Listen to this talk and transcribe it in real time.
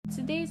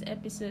today's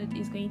episode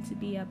is going to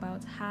be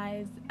about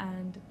highs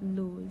and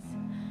lows,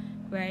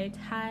 right?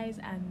 Highs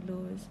and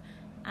lows.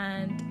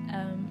 And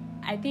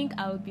I think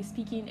I would be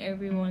speaking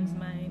everyone's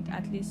mind,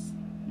 at least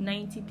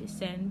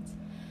 90%,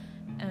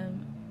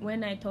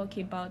 when I talk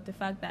about the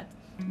fact that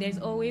there's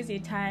always a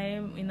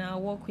time in our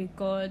walk with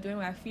God when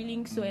we're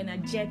feeling so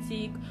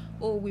energetic.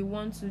 Oh, we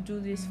want to do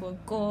this for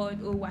God.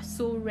 Oh, we're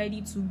so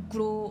ready to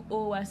grow.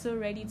 Oh, we're so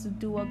ready to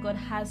do what God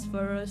has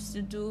for us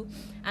to do,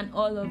 and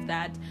all of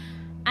that.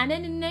 And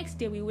then the next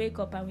day we wake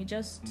up and we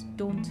just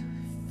don't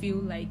feel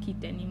like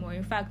it anymore.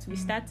 In fact, we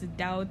start to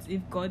doubt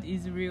if God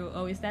is real,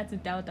 or we start to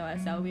doubt our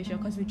salvation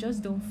because we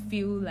just don't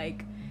feel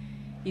like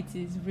it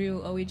is real,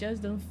 or we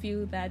just don't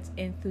feel that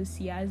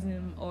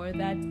enthusiasm or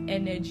that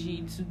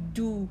energy to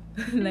do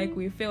like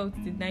we felt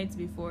the night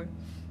before.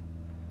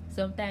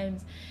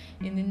 Sometimes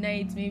in the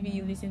night, maybe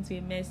you listen to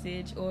a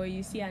message or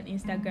you see an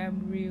Instagram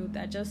reel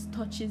that just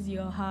touches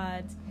your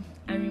heart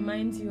and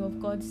reminds you of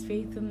God's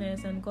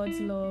faithfulness and God's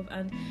love,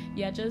 and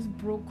you are just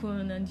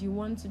broken and you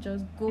want to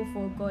just go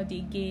for God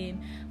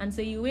again. And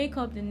so you wake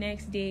up the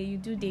next day, you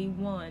do day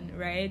one,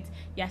 right?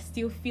 You're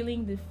still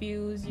feeling the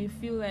feels, you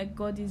feel like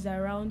God is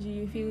around you,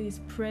 you feel His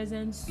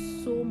presence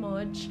so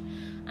much,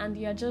 and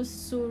you're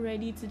just so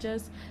ready to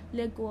just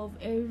let go of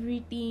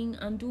everything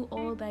and do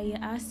all that He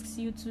asks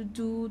you to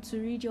do, to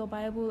read your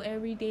Bible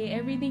every day.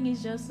 Everything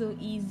is just so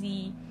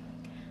easy.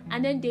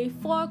 And then day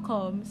 4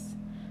 comes,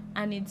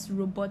 and it's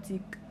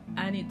robotic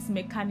and it's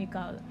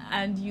mechanical,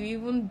 and you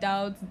even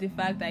doubt the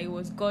fact that it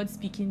was God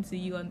speaking to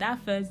you on that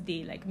first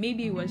day. Like,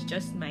 maybe it was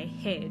just my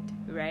head,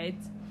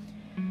 right?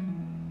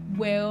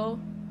 Well,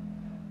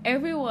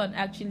 everyone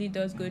actually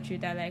does go through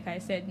that, like I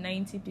said,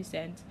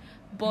 90%.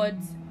 But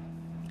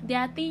there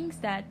are things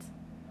that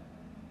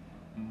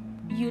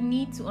you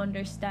need to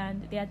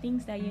understand. There are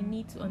things that you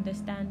need to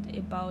understand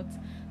about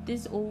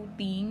this whole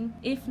thing.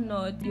 If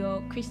not,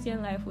 your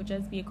Christian life will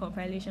just be a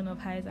compilation of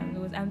highs and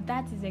lows, and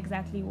that is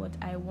exactly what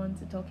I want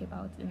to talk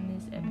about in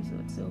this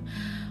episode. So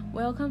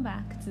welcome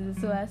back to the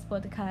SOAS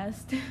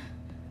podcast.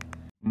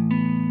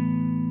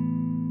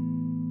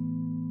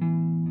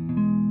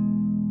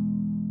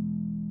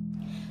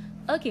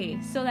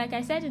 Okay, so like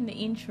I said in the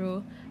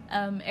intro,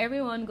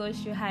 everyone goes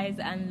through highs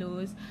and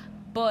lows,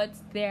 but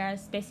there are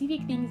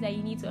specific things that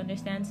you need to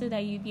understand so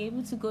that you'll be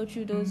able to go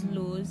through those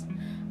lows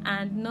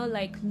and not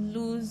like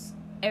lose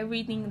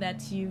everything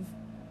that you've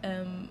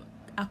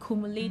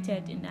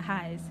accumulated in the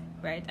highs,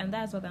 right? And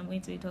that's what I'm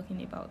going to be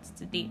talking about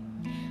today.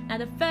 Now,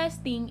 the first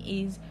thing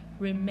is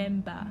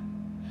remember.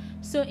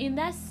 So in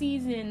that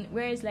season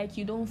where it's like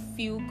you don't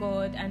feel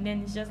God, and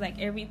then it's just like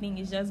everything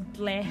is just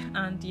bleh,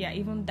 and you're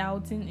even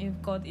doubting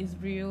if God is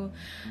real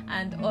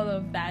and all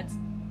of that,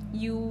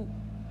 you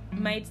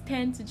might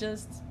tend to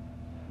just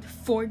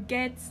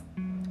forget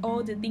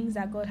all the things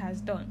that God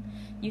has done.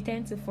 You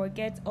tend to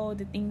forget all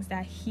the things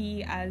that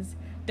He has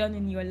done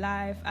in your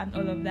life and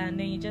all of that, and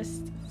then you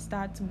just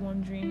start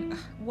wondering,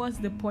 what's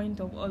the point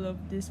of all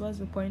of this? What's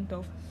the point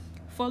of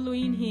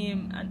following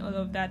Him and all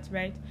of that,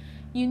 right?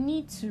 You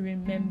need to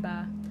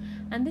remember.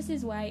 And this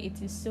is why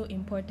it is so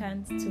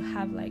important to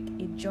have like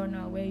a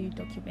journal where you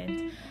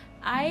document.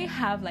 I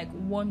have like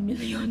 1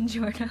 million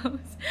journals.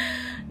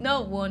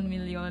 Not 1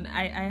 million.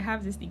 I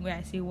have this thing where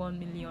I say 1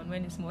 million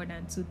when it's more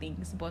than 2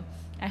 things, but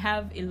I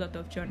have a lot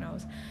of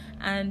journals.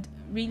 And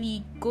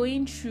really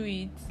going through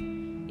it,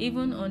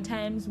 even on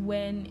times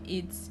when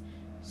it's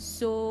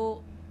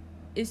so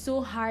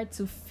hard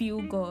to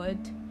feel God,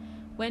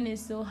 when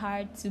it's so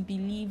hard to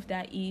believe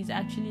that He is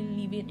actually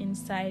living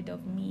inside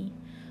of me,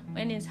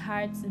 when it's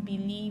hard to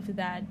believe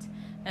that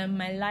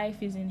my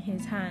life is in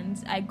His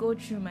hands, I go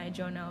through my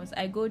journals.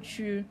 I go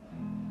through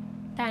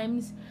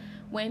times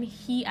when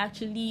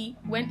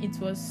it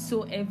was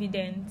so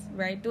evident,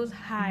 right? Those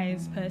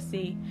highs per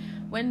se,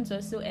 when it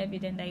was so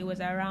evident that He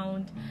was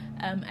around,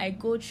 I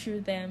go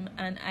through them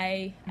and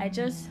I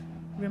just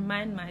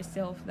remind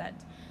myself that,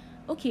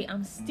 okay,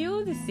 I'm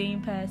still the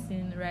same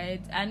person,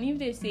 right? And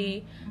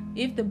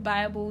if the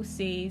Bible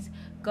says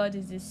God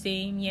is the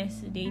same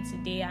yesterday,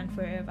 today, and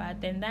forever,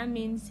 then that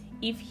means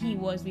if He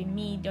was with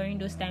me during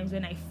those times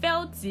when I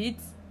felt it,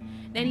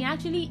 then He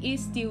actually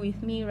is still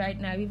with me right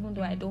now, even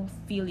though I don't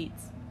feel it,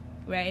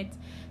 right?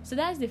 So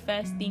that's the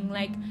first thing.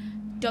 Like,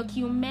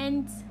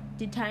 document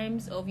the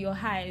times of your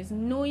highs,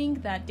 knowing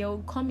that there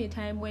will come a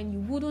time when you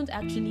wouldn't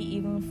actually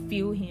even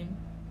feel Him,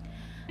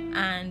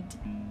 and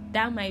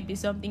that might be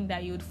something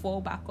that you would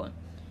fall back on.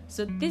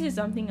 So this is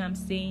something I'm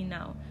saying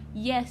now.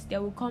 Yes, there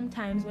will come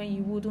times when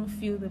you wouldn't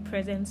feel the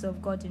presence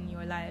of God in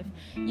your life.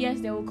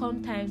 Yes, there will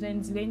come times when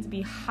it's going to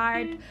be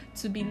hard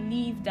to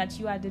believe that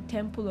you are the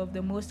temple of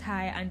the Most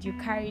High and you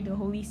carry the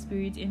Holy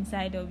Spirit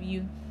inside of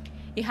you.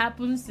 It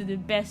happens to the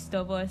best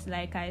of us,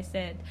 like I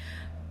said.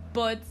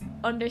 But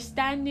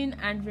understanding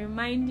and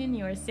reminding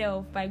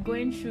yourself by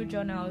going through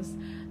journals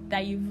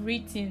that you've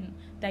written,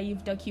 that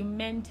you've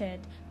documented,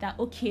 that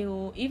okay,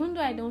 even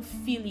though I don't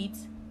feel it,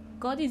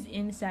 God is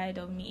inside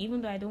of me.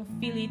 Even though I don't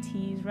feel it,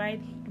 He is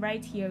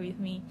right here with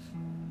me.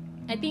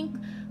 I think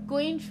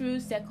going through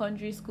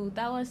secondary school,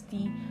 that was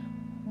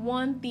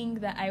one thing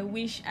that I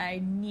wish I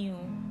knew,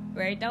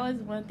 right? That was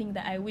one thing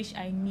that I wish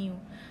I knew.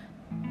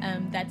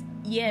 That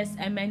yes,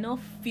 I might not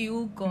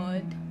feel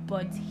God,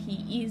 but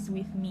He is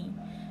with me.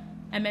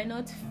 I might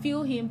not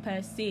feel Him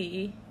per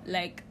se,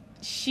 like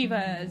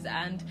shivers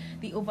and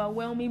the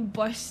overwhelming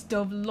burst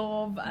of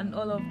love and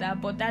all of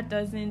that, but that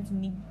doesn't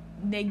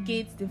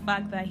negate the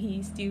fact that He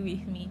is still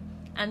with me.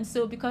 And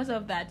so because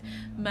of that,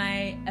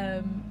 my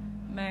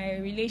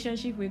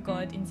relationship with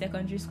God in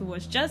secondary school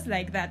was just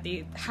like that,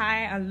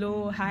 high and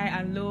low, high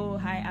and low,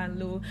 high and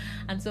low.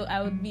 And so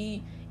I would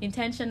be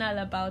intentional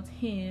about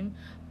Him,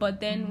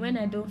 but then when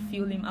I don't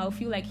feel Him, I'll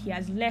feel like He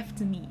has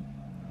left me.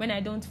 When I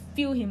don't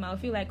feel Him, I'll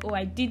feel like, oh,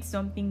 I did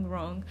something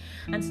wrong,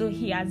 and so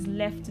He has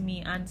left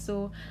me. And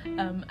so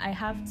I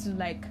have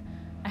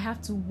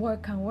to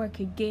work and work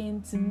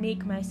again to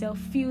make myself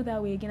feel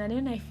that way again. And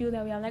then I feel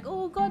that way, I'm like,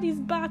 oh, God is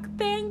back,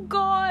 thank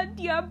God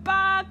you're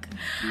back.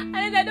 And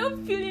then I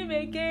don't feel Him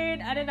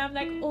again, and then I'm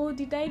like, oh,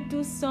 did I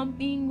do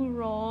something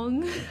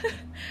wrong?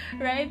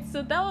 Right?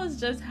 So that was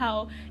just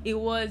how it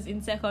was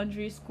in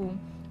secondary school.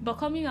 But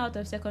coming out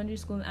of secondary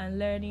school and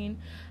learning,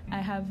 I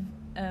have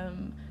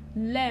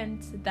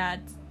learned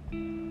that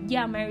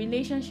my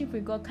relationship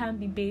with God can't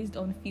be based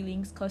on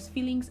feelings, because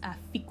feelings are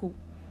fickle.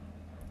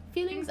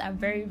 Feelings are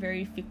very,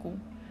 very fickle.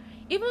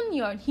 Even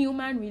your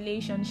human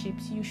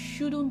relationships, you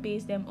shouldn't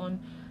base them on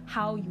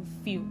how you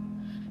feel,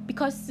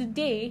 because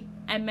today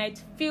I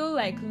might feel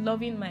like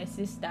loving my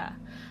sister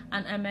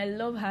and I might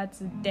love her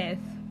to death,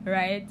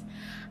 right?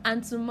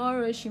 And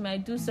tomorrow she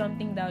might do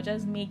something that'll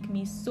just make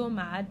me so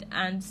mad,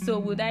 and so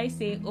would I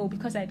say, oh,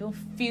 because I don't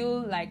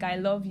feel like I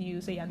love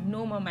you, so you're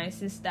no more my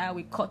sister,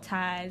 we cut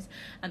ties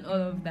and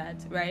all of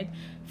that, right?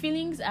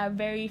 Feelings are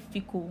very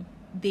fickle.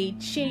 They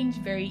change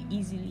very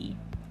easily.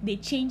 They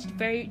change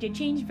very,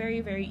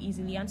 very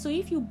easily. And so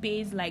if you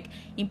base like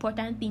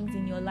important things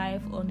in your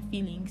life on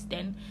feelings,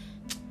 then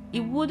it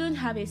wouldn't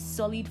have a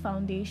solid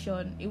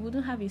foundation.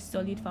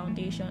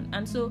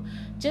 And so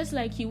just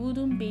like you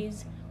wouldn't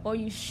base, or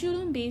you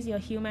shouldn't base, your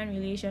human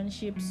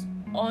relationships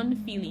on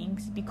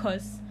feelings,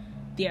 because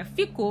they are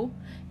fickle.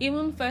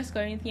 Even 1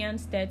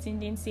 Corinthians 13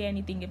 didn't say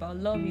anything about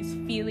love is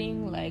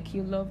feeling like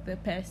you love the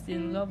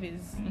person. Love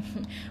is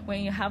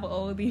when you have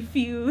all the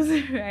feels,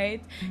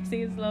 right? It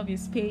says love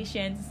is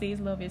patient. It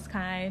says love is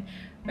kind,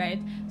 right?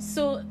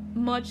 So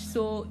much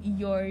so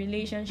your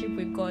relationship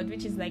with God,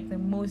 which is like the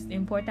most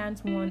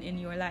important one in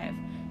your life,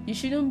 you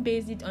shouldn't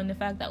base it on the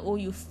fact that, oh,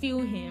 you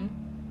feel Him,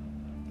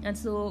 and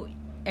so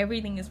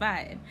everything is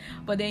fine,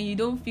 but then you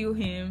don't feel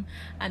Him,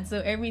 and so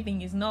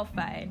everything is not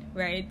fine,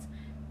 right?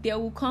 There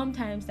will come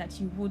times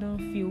that you wouldn't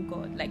feel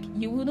God, like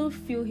you wouldn't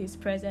feel His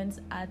presence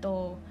at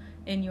all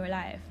in your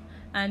life,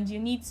 and you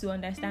need to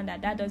understand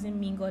that that doesn't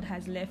mean God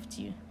has left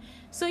you.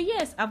 So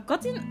yes, I've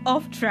gotten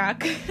off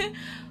track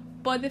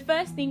but the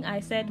first thing I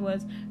said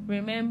was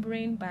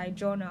remembering by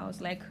journals,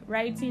 like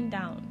writing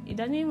down. It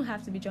doesn't even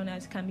have to be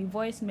journals. It can be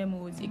voice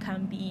memos, it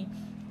can be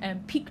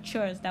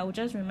pictures that will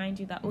just remind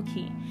you that,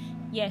 okay,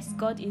 yes,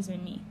 God is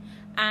with me.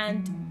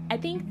 And I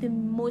think the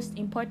most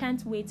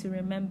important way to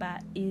remember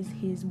is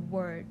His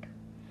word,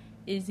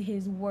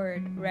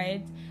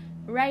 right?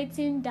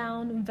 Writing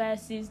down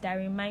verses that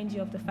remind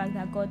you of the fact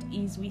that God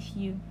is with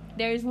you.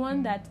 There is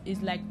one that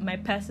is like my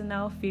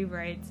personal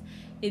favorite.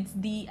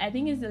 I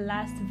think it's the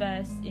last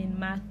verse in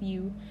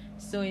Matthew.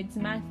 So it's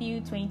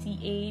Matthew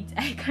 28.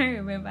 I can't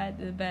remember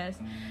the verse.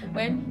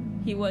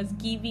 When He was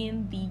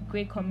giving the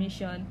Great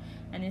Commission,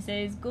 and it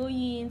says, go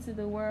ye into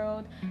the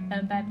world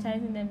and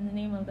baptizing them in the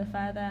name of the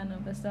Father and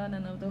of the Son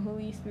and of the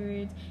Holy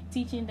Spirit,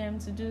 teaching them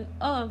to do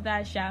all of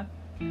that,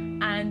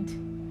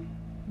 and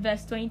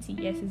verse 20,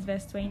 yes, it's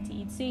verse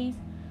 20. It says,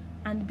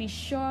 and be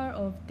sure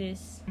of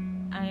this,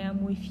 I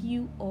am with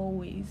you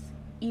always,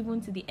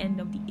 even to the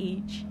end of the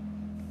age.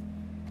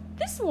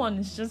 This one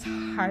is just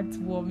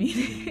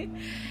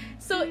heartwarming.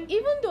 So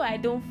even though I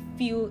don't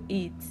feel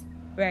it,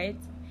 right?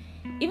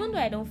 Even though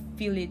I don't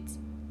feel it,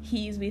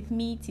 He is with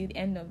me till the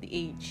end of the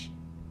age.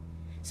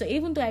 So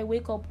even though I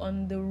wake up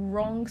on the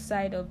wrong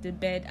side of the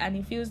bed and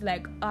it feels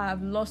like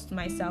I've lost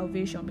my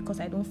salvation because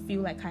I don't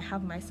feel like I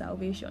have my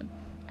salvation,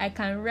 I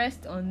can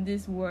rest on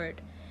this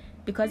word,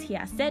 because He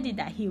has said it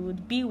that He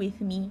would be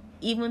with me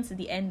even to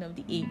the end of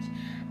the age.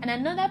 And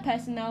another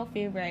personal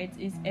favorite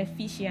is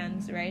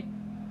Ephesians, right?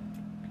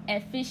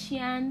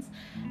 Ephesians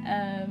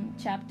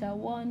chapter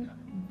 1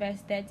 verse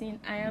 13.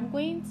 I am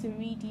going to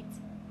read it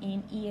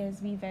in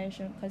ESV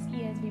version, because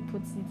ESV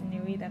puts it in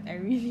a way that I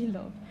really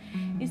love.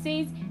 It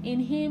says, in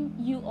Him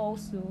you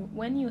also,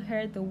 when you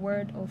heard the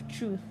word of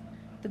truth,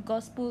 the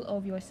gospel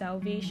of your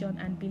salvation,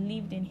 and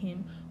believed in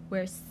Him,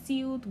 were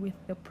sealed with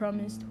the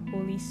promised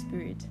Holy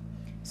Spirit.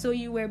 So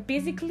you were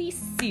basically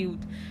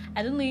sealed.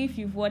 I don't know if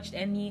you've watched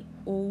any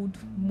old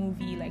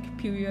movie, like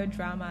period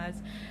dramas,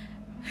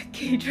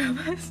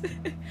 K-dramas.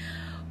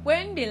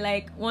 When they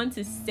like want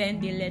to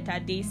send a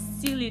letter, they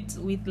seal it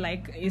with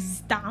like a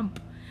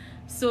stamp.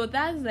 So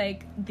that's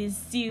like the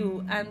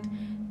seal,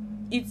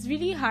 and it's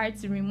really hard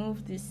to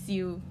remove the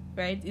seal,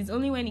 right? It's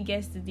only when it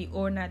gets to the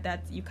owner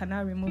that you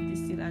cannot remove the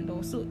seal and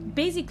all. So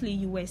basically,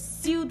 you were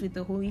sealed with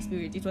the Holy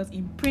Spirit. It was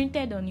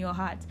imprinted on your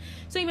heart.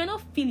 So you may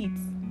not feel it.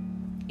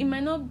 It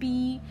might not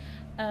be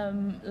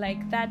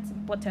like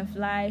that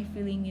butterfly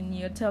feeling in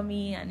your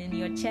tummy and in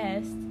your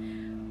chest,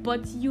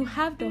 but you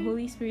have the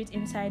Holy Spirit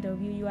inside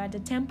of you. You are the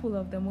temple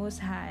of the Most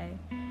High,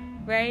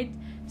 right?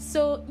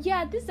 So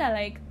yeah, these are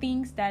like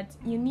things that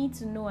you need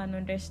to know and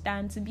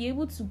understand to be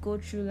able to go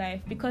through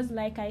life, because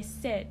like I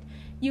said,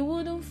 you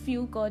wouldn't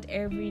feel God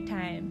every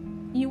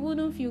time.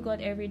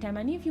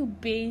 And if you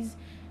base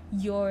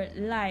your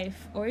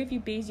life, or if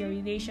you base your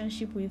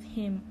relationship with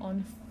Him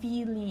on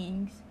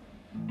feelings,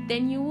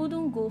 then you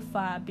wouldn't go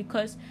far,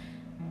 because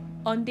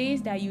on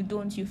days that you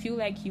don't, you feel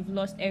like you've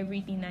lost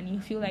everything and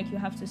you feel like you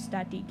have to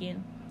start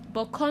again.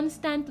 But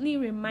constantly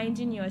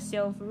reminding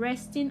yourself,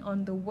 resting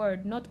on the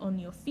word, not on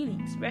your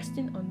feelings,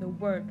 resting on the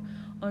word,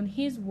 on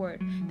His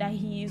word, that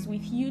He is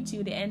with you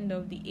till the end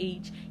of the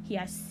age. He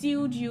has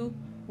sealed you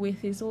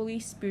with His Holy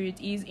Spirit.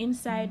 He is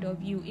inside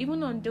of you.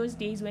 Even on those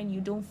days when you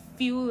don't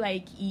feel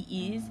like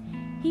He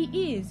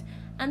is.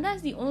 And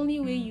that's the only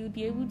way you'll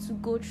be able to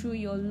go through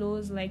your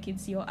lows like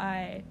it's your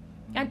eye.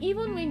 And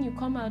even when you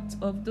come out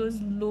of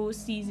those low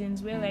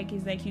seasons where like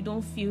it's like you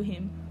don't feel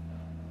Him,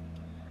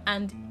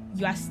 and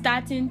you are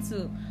starting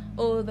to,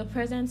 the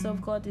presence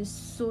of God is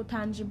so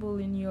tangible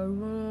in your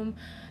room,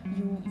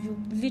 you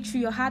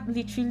literally, your heart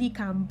literally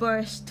can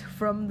burst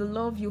from the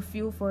love you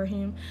feel for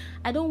Him.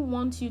 I don't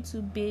want you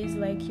to base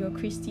like your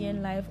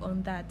Christian life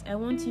on that. I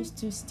want you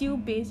to still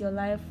base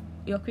your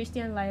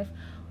Christian life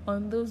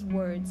on those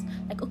words.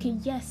 Like, okay,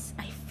 yes,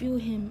 I feel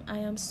Him, I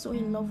am so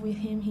in love with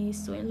Him, He is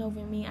so in love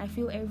with me, I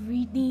feel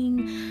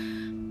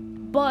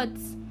everything, but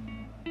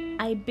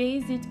I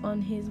base it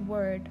on His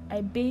word.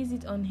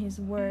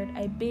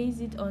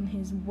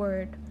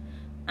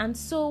 And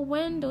so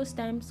when those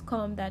times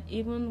come, that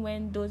even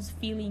when those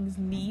feelings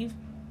leave,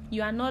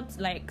 you're not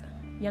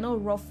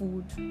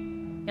ruffled,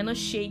 you're not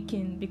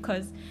shaken,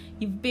 because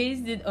you've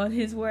based it on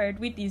His word,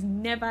 which is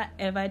never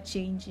ever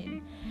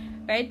changing,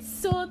 right?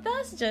 So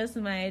that's just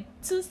my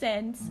 2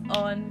 cents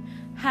on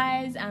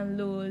highs and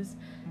lows.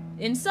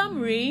 In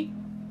summary,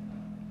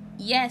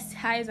 yes,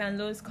 highs and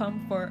lows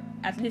come for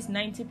at least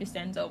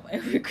 90% of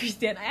every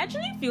Christian. I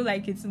actually feel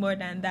like it's more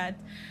than that.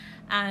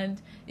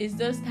 And it's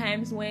those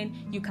times when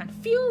you can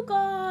feel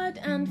God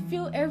and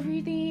feel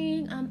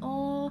everything and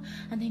all,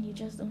 and then you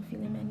just don't feel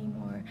Him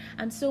anymore.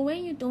 And so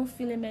when you don't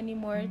feel Him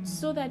anymore,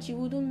 so that you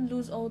wouldn't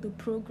lose all the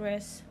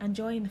progress and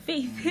joy in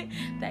faith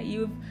that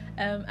you've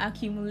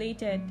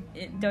accumulated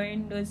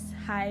during those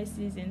high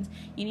seasons,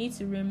 you need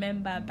to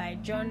remember by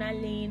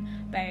journaling,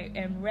 by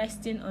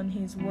resting on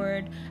His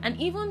word, and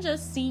even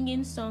just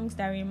singing songs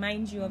that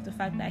remind you of the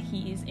fact that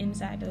He is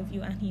inside of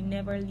you and He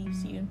never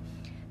leaves you.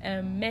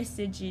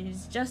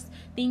 Messages, just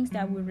things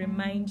that will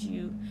remind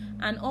you.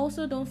 And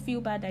also, don't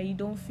feel bad that you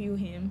don't feel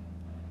Him.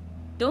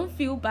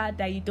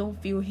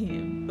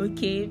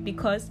 Okay?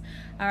 Because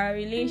our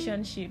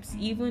relationships,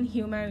 even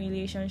human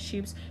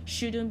relationships,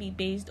 shouldn't be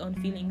based on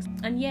feelings.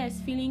 And yes,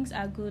 feelings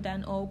are good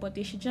and all, but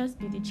they should just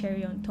be the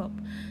cherry on top.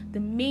 The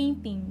main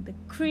thing, the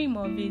cream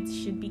of it,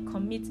 should be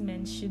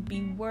commitment, should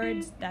be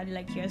words that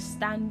like you're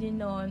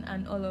standing on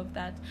and all of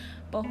that.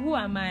 But who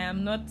am I?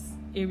 I'm not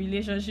a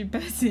relationship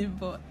person,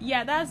 but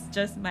yeah, that's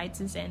just my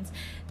 2 cents.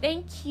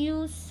 Thank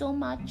you so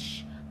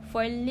much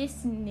for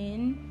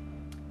listening,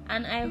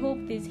 and I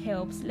hope this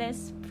helps.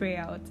 Let's pray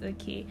out.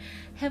 Okay,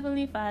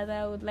 Heavenly Father,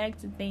 I would like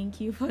to thank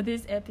you for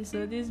this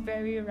episode, this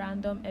very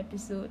random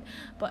episode,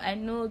 but I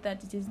know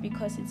that it is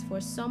because it's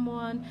for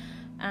someone,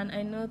 and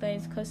I know that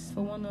it's because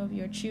for one of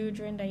your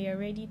children, that you're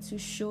ready to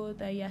show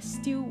that you're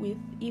still with,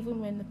 even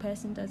when the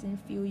person doesn't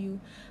feel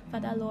you.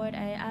 Father, Lord,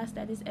 I ask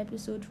that this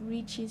episode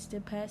reaches the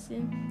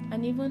person,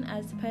 and even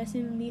as the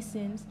person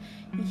listens,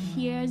 he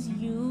hears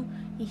you,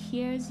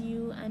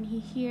 and he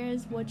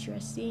hears what you're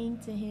saying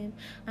to him,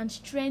 and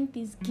strength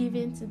is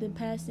given to the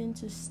person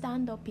to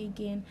stand up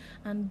again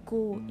and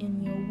go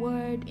in your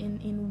word,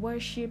 in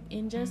worship,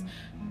 in just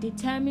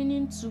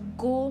determining to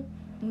go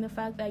in the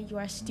fact that you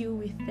are still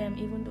with them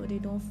even though they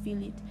don't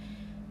feel it.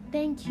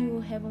 Thank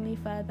you, Heavenly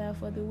Father,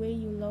 for the way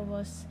you love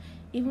us.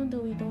 Even though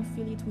we don't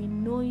feel it, we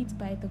know it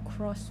by the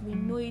cross, we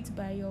know it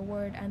by your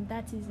word, and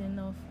that is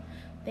enough.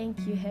 Thank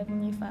you,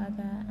 Heavenly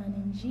Father, and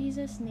in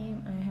Jesus'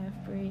 name I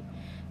have prayed.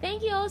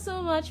 Thank you all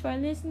so much for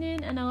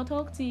listening, and I'll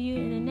talk to you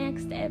in the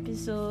next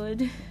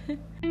episode.